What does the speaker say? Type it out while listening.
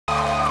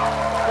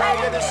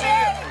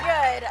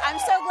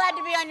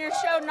on your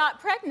show not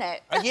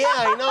pregnant. Yeah,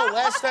 I know.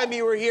 Last time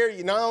you were here,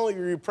 you not only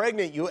were you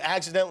pregnant, you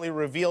accidentally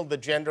revealed the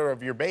gender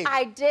of your baby.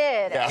 I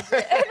did. Yeah.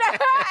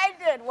 I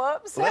did.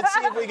 Whoops. Let's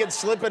see if we can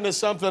slip into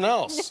something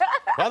else.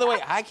 By the way,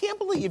 I can't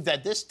believe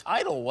that this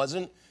title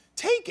wasn't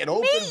taken.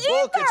 Open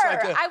book. Either. It's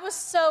like a... I was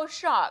so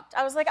shocked.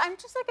 I was like, I'm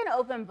just like an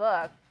open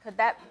book. Could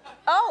that...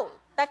 Oh,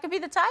 that could be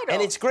the title.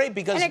 And it's great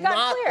because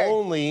not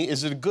only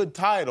is it a good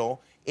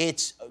title,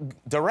 it's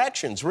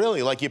directions,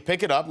 really. Like, you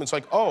pick it up and it's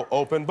like, oh,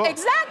 open book.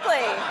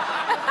 Exactly.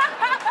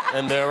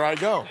 And there I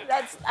go.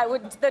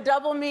 The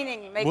double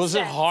meaning makes sense. Was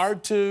it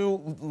hard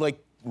to,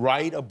 like,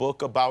 write a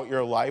book about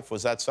your life?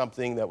 Was that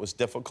something that was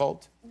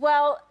difficult?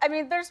 Well, I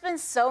mean, there's been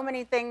so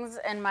many things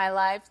in my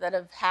life that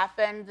have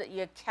happened that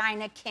you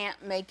kind of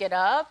can't make it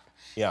up.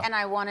 Yeah. And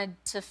I wanted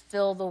to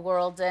fill the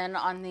world in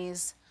on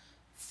these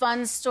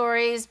fun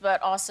stories,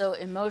 but also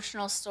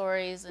emotional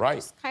stories. And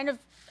just kind of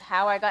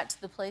how I got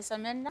to the place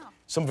I'm in now.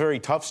 Some very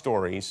tough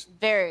stories.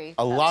 Very A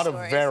tough lot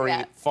stories, of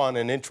very fun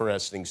and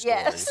interesting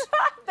stories. Yes.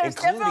 There's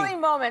definitely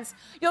moments.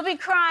 You'll be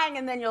crying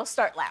and then you'll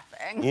start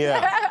laughing.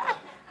 Yeah.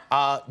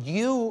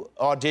 You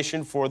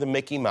auditioned for the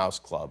Mickey Mouse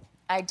Club.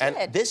 I did.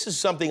 And this is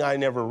something I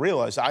never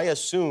realized. I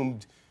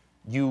assumed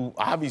you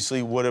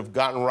obviously would have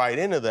gotten right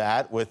into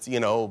that with, you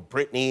know,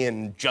 Britney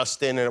and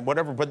Justin and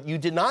whatever, but you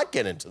did not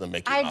get into the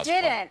Mickey Mouse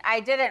Club. I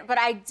didn't, but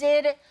I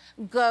did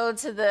go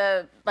to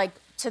the,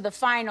 to the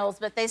finals,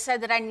 but they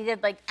said that I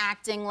needed, like,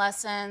 acting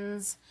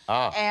lessons.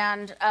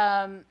 And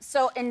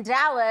so in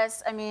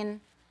Dallas, I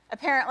mean,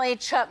 apparently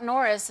Chuck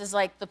Norris is,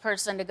 like, the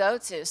person to go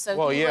to.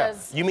 So he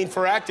was... You mean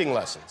for acting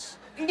lessons?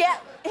 Yeah,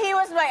 he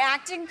was my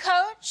acting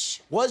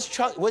coach.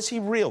 Was he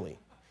really?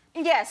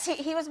 Yes,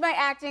 he was my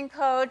acting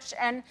coach,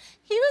 and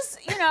he was,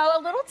 you know,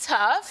 a little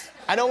tough.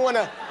 I don't want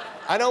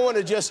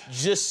to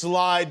just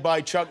slide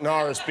by Chuck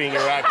Norris being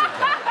your acting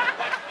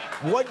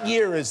coach. What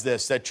year is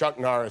this that Chuck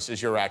Norris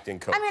is your acting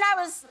coach? I mean,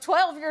 I was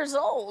 12 years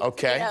old.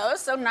 Okay. You know,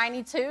 so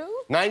 92.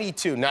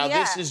 92. Now,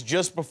 this is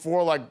just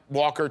before, like,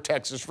 Walker,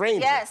 Texas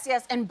Ranger. Yes,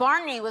 yes, and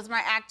Barney was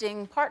my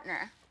acting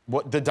partner.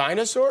 What, the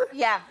dinosaur?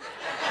 Yeah.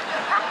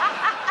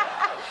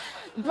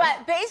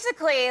 But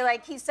basically,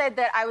 like, he said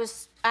that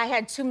I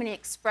had too many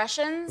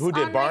expressions. Who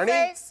did, on Barney?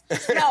 My face.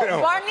 No,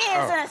 Barney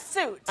is in a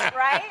suit,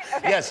 right?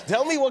 Okay. Yes,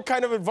 tell me what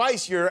kind of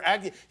advice you're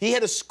acting. He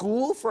had a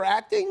school for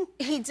acting?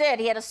 He did.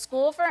 He had a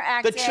school for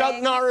acting. The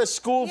Chuck Norris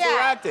School for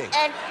Acting.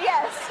 And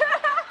yes.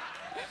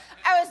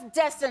 I was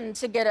destined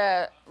to get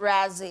a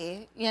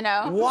Razzie, you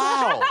know?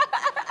 Wow.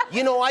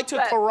 You know, I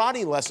took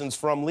karate lessons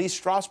from Lee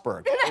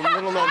Strasberg. A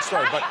little-known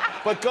story,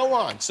 but go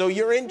on. So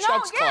you're in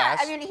Chuck's class.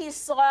 I mean, he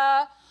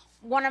saw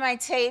one of my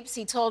tapes.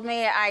 He told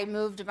me I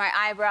moved my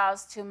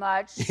eyebrows too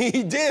much.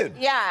 He did?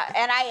 Yeah,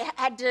 and I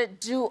had to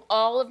do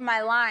all of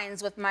my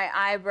lines with my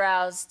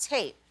eyebrows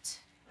taped.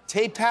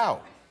 Taped how?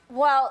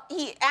 Well,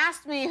 he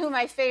asked me who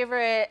my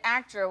favorite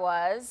actor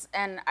was,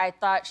 and I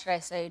thought, should I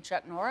say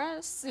Chuck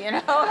Norris? You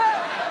know?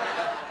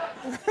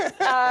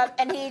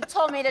 And he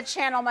told me to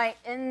channel my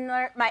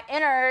inner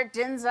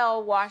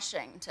Denzel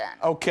Washington.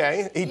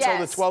 Okay. He told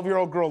a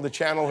 12-year-old girl to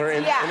channel her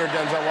inner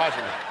Denzel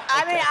Washington.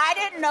 I mean, I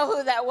didn't know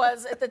who that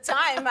was at the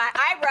time. My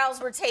eyebrows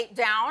were taped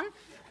down,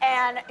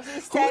 and he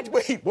said...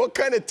 Wait, what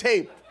kind of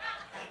tape?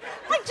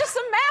 Like just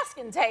some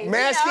masking tape.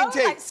 Masking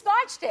tape. Like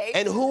Scotch tape.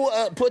 And who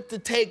put the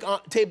tape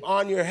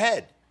on your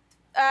head?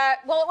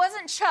 Well, it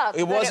wasn't Chuck.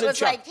 It wasn't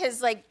Chuck. Like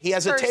his He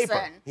has person. a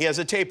taper. He has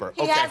a taper.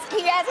 He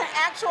has an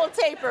actual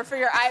taper for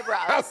your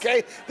eyebrows.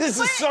 Okay, this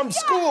is some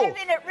school. I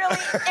mean, it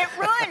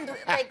ruined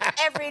like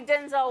every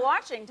Denzel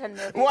Washington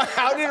movie. Well,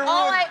 how did it ruin?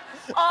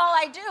 All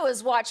I do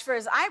is watch for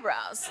his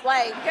eyebrows.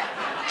 Like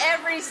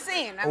every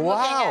scene, I'm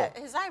looking at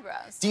his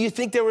eyebrows. Do you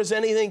think there was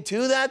anything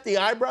to that? The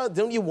eyebrow?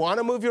 Don't you want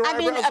to move your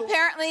eyebrows? I mean,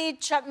 apparently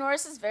Chuck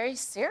Norris is very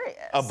serious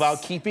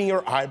about keeping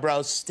your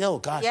eyebrows still.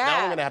 Gosh,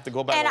 now I'm gonna have to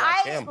go back and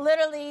watch him. And I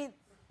literally,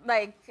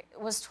 like,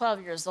 was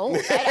 12 years old.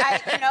 You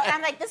know,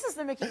 I'm like, this is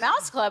the Mickey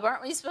Mouse Club.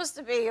 Aren't we supposed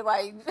to be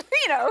like,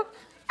 you know,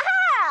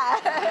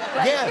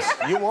 like, yes,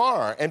 you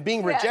are. And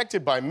being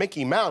rejected by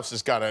Mickey Mouse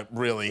has got to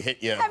really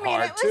hit you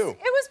hard, too.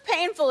 It was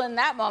painful in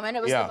that moment.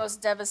 It was the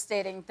most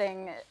devastating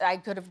thing I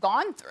could have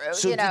gone through,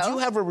 So you know? did you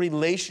have a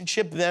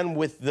relationship then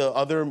with the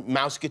other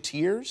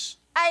Mouseketeers?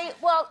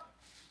 Well,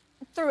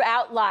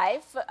 throughout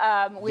life,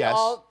 we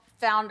all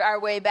found our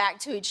way back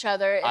to each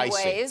other in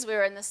ways. We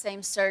were in the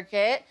same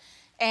circuit.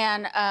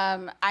 And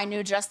I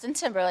knew Justin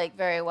Timberlake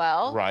very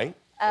well. Right.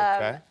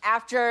 Okay.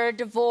 After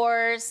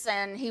divorce,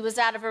 and he was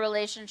out of a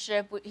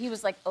relationship, he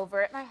was like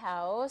over at my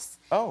house.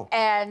 Oh.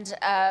 And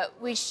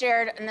we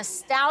shared a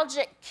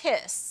nostalgic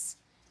kiss.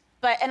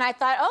 And I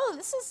thought, oh,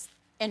 this is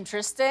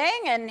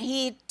interesting. And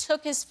he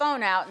took his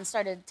phone out and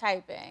started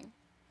typing.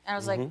 And I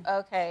was like,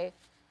 okay,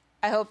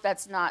 I hope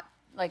that's not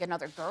like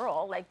another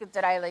girl. Like,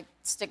 did I like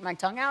stick my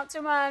tongue out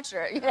too much,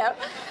 or you know?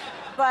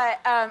 But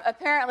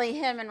apparently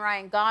him and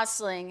Ryan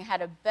Gosling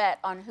had a bet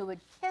on who would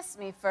kiss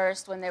me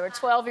first when they were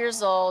 12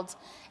 years old.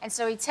 And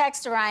so he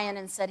texted Ryan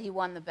and said he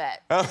won the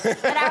bet. And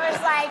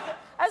I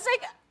was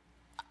like,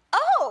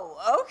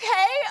 Oh,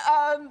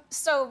 okay.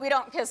 So we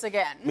don't kiss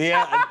again.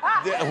 Yeah.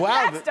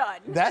 Wow.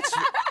 That's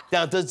done.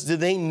 Now, do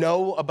they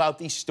know about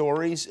these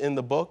stories in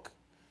the book?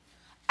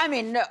 I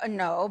mean,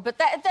 no, but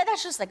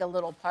that's just like a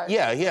little part.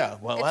 Yeah, yeah.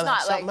 Well, it's that's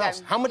not something like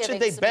else. How much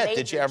did they bet?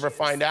 Did you ever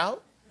find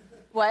out?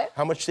 What?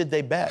 How much did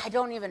they bet? I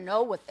don't even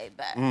know what they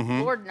bet.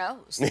 Lord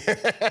knows.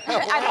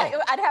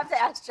 I'd have to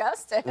ask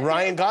Justin.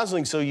 Ryan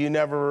Gosling, so you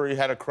never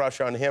had a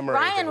crush on him or anything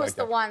like that? Ryan was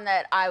the one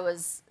that I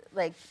was,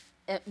 like,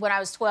 when I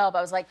was 12,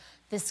 I was like,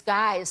 this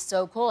guy is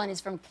so cool, and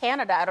he's from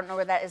Canada. I don't know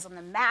where that is on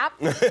the map,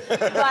 but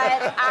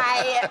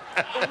I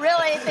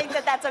really think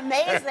that that's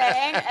amazing,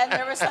 and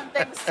there was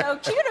something so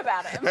cute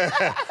about him.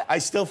 I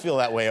still feel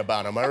that way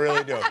about him. I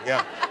really do,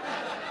 yeah.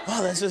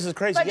 Oh, this is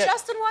crazy. But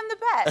Justin won the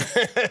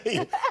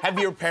bet. Have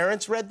your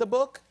parents read the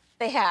book?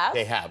 They have.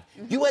 They have.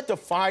 You had to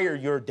fire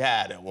your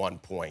dad at one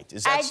point.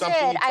 Is that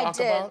something you talk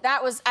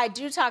about? I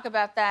do talk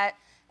about that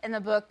in the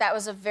book. That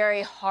was a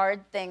very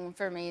hard thing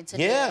for me to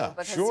do.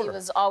 Because he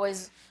was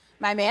always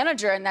my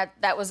manager, and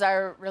that was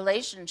our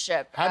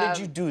relationship. How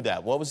did you do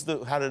that?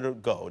 How did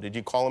it go? Did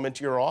you call him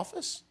into your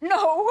office? No,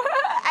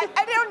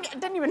 I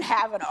didn't even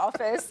have an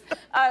office.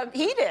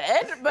 He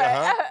did,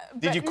 but...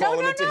 Did you call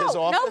him into his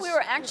office? No, we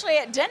were actually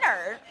at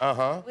dinner.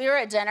 We were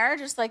at dinner,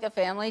 just like a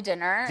family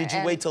dinner. Did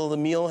you wait till the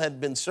meal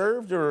had been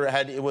served, or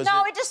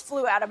No, it just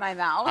flew out of my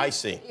mouth. I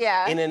see.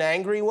 Yeah. In an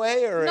angry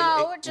way, or...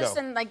 No,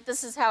 in, like,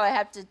 this is how I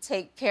have to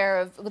take care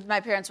of... My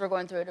parents were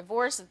going through a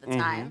divorce at the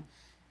time.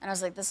 And I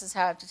was like, this is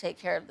how I have to take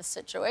care of the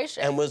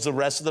situation. And was the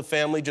rest of the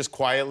family just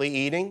quietly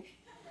eating?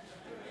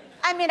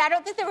 I mean, I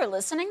don't think they were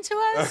listening to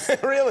us.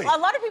 Really? A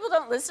lot of people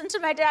don't listen to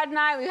my dad and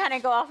I. We kind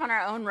of go off on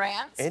our own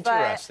rants.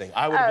 Interesting. But,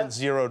 I would have been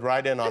zeroed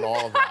right in on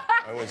all of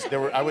that.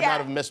 I would not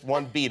have missed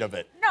one beat of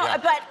it. No,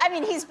 but, I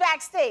mean, he's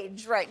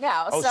backstage right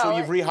now. Oh, so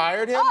you've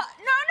rehired him?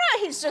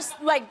 No, he's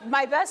just, like,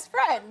 my best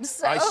friend.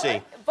 So I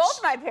see. Both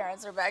my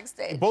parents are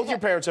backstage. Both your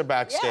parents are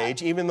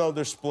backstage, even though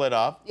they're split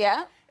up.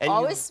 Yeah. And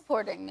always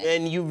supporting me.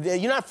 And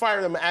you're not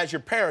fired them as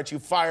your parents. You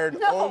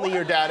fired only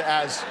your dad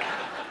as,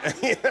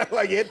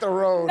 like, hit the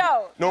road.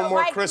 No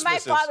more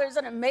Christmases. My father's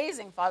an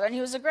amazing father, and he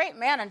was a great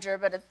manager,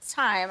 but at the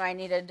time, I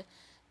needed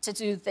to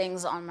do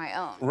things on my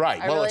own. Right.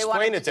 Well,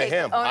 explain it to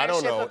him. I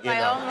don't know. Of my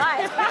own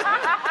life.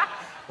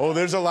 Oh,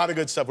 there's a lot of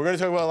good stuff. We're going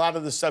to talk about a lot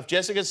of this stuff.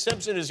 Jessica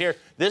Simpson is here.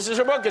 This is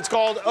her book. It's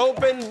called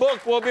Open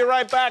Book. We'll be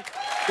right back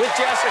with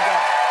Jessica.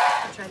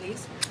 Try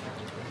these.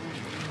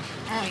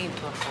 I don't eat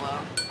buffalo.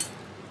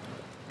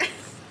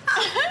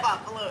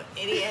 Buffalo,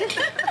 idiot.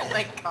 Oh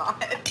my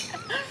god. It's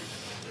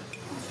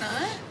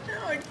not?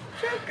 No, it's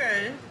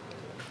chicken.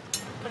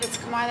 But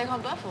why are they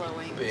called buffalo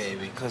wings?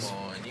 Baby, because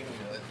you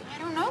know it. I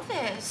don't know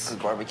this.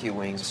 Because barbecue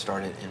wings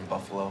started in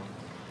Buffalo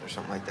or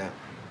something like that.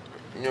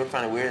 You never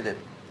find it weird that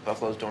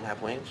buffaloes don't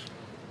have wings?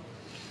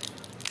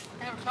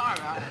 I never thought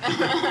about it.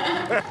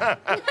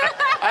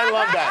 I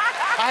love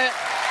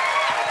that.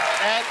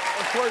 And,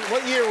 of course,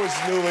 what year was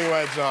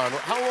Newlyweds on?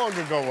 How long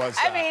ago was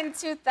that? I mean,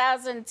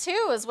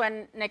 2002 was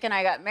when Nick and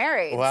I got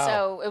married. Wow.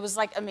 So it was,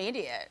 like,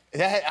 immediate.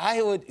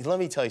 Let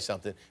me tell you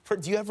something.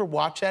 Do you ever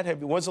watch that?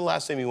 When was the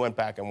last time you went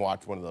back and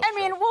watched one of those I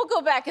mean, we'll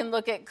go back and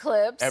look at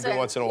clips. Every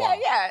once in a while.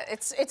 Yeah,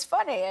 it's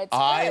funny.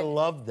 I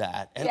love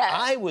that. And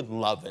I would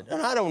love it.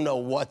 And I don't know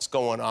what's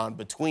going on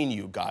between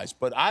you guys,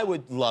 but I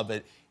would love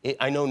it.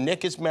 I know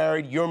Nick is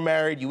married, you're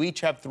married, you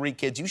each have 3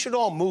 kids. You should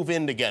all move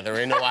in together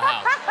into a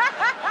house.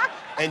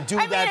 And do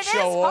that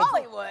show over.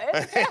 Hollywood.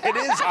 It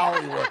is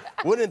Hollywood.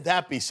 Wouldn't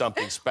that be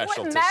something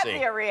special to see? Wouldn't that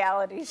be a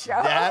reality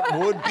show? That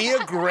would be a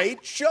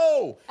great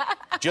show.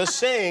 Just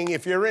saying,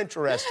 if you're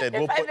interested.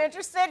 If I'm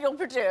interested, you'll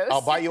produce.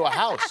 I'll buy you a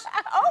house.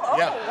 Oh.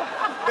 Yeah.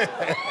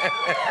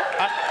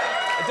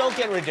 Don't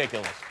get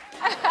ridiculous.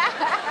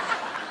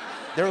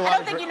 I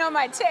don't think you know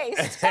my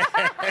taste.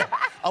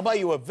 I'll buy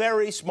you a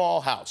very small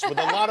house with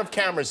a lot of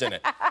cameras in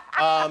it.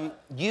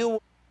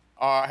 You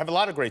have a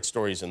lot of great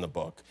stories in the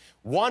book.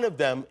 One of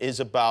them is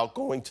about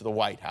going to the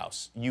White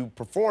House. You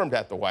performed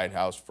at the White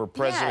House for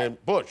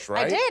President Bush,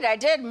 right? I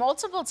did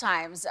multiple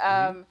times.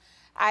 I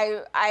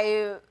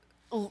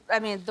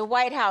mean, the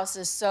White House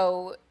is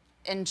so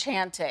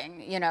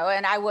enchanting, you know,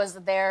 and I was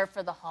there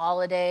for the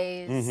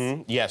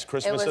holidays. Yes,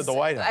 Christmas at the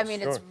White House. I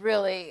mean, it's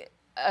really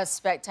a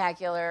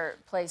spectacular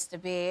place to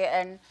be.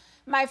 And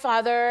my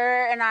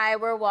father and I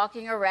were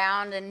walking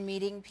around and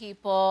meeting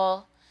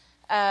people.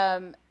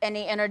 And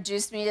he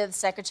introduced me to the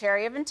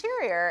Secretary of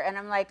Interior. And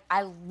I'm like,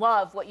 I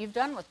love what you've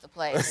done with the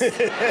place.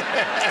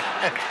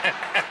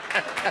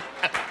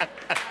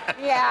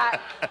 Yeah.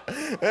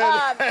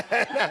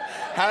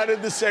 How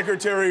did the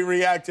Secretary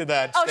react to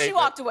that statement? She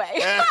walked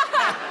away.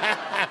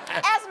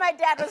 As my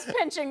dad was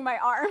pinching my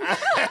arm.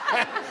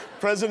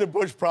 President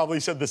Bush probably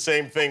said the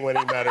same thing when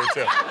he met her,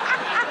 too.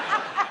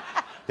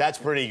 That's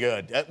pretty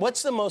good.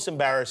 What's the most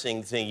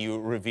embarrassing thing you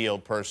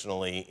revealed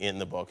personally in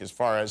the book as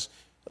far as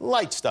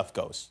light stuff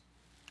goes?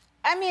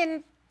 I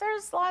mean,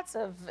 there's lots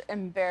of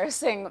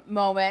embarrassing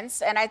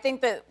moments, and I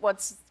think that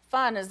what's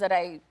fun is that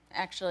I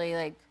actually,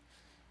 like,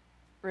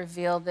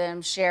 reveal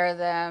them, share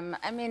them.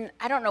 I mean,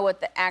 I don't know what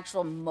the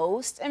actual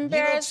most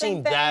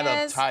embarrassing thing is. You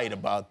don't seem that uptight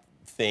about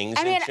things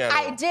I mean, in general.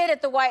 I did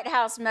at the White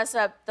House mess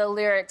up the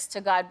lyrics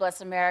to God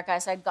Bless America. I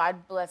said,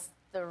 God bless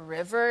the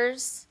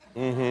rivers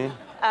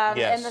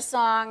Yes. in the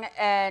song.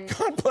 And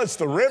God bless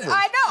the rivers.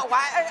 I know.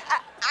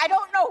 I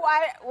don't know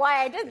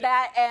why I did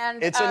that.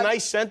 And It's a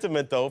nice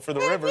sentiment, though, for the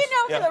rivers. You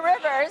know, for the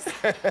rivers.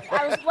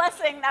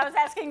 I was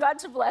asking God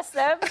to bless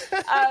them.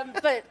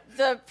 But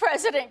the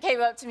president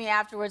came up to me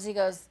afterwards. He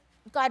goes,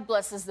 God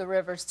blesses the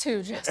rivers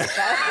too, Jessica.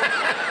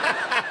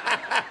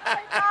 Oh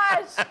my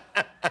gosh.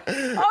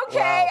 Okay,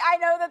 Wow. I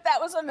know that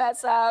was a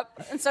mess up.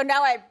 And so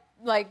now I,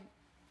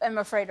 am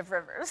afraid of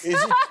rivers.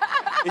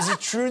 Is it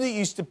true that you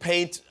used to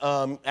paint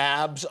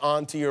abs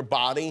onto your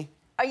body?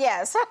 Oh,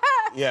 yes.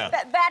 Yeah.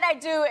 That I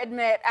do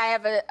admit. I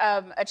have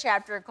a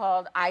chapter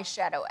called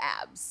Eyeshadow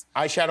Abs.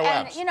 Eyeshadow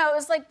And, abs. you know, it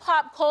was like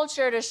pop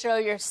culture to show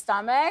your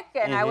stomach,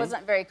 and I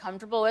wasn't very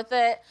comfortable with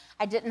it.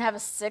 I didn't have a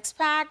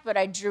six-pack, but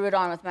I drew it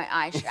on with my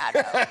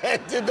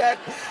eyeshadow. Did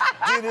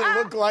it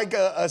look like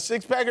a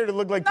six-pack, or did it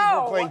look like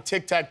people were playing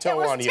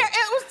tic-tac-toe on you?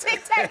 It was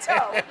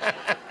tic-tac-toe.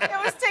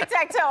 It was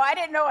tic-tac-toe. I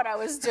didn't know what I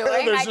was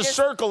doing. There's a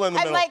circle in the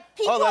middle.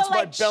 People, that's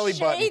my belly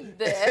button. shade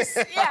this.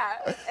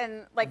 Yeah.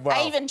 And, Wow.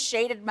 I even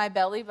shaded my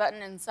belly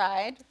button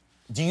inside.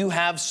 Do you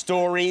have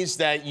stories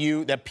that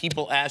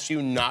people ask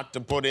you not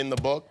to put in the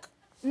book?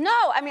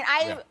 No, I mean,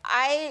 I am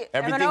an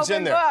Everything's in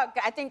open there. book.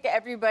 I think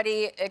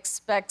everybody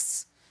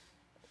expects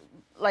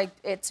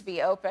it to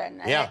be open.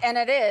 And, Yeah. and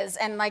it is.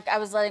 And I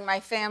was letting my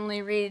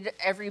family read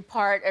every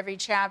part, every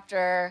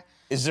chapter.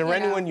 Is there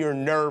anyone you're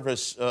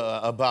nervous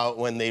about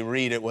when they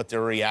read it, what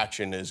their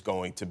reaction is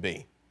going to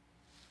be?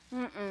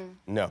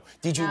 No.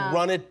 Did you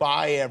run it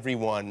by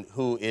everyone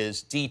who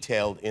is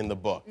detailed in the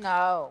book?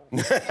 No.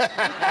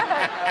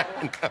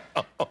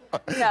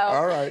 No.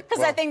 All right.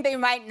 Because I think they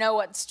might know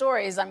what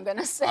stories I'm going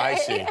to say. I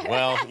see.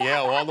 Well, yeah,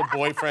 all the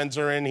boyfriends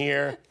are in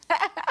here.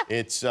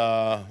 It's,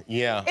 yeah.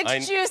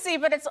 It's juicy,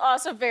 but it's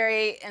also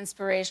very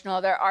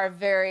inspirational. There are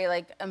very,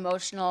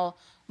 emotional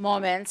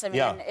moments. I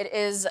mean, it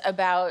is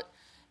about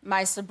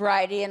my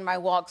sobriety and my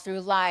walk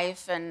through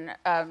life and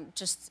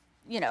just,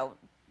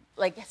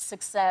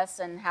 success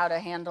and how to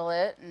handle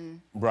it. And,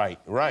 Right.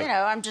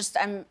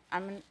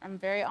 I'm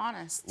very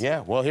honest. Yeah,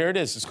 well, here it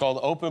is. It's called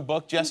Open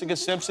Book. Jessica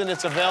Simpson.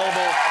 It's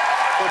available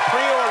for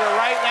pre-order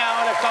right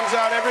now, and it comes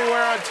out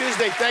everywhere on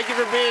Tuesday. Thank you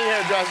for being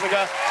here,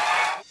 Jessica.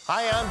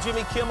 Hi, I'm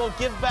Jimmy Kimmel.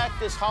 Give back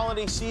this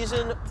holiday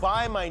season.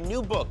 Buy my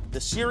new book, The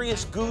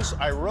Serious Goose.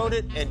 I wrote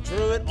it and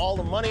drew it. All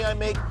the money I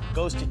make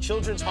goes to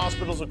children's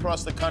hospitals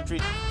across the country.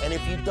 And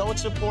if you don't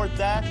support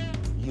that,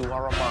 you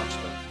are a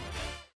monster.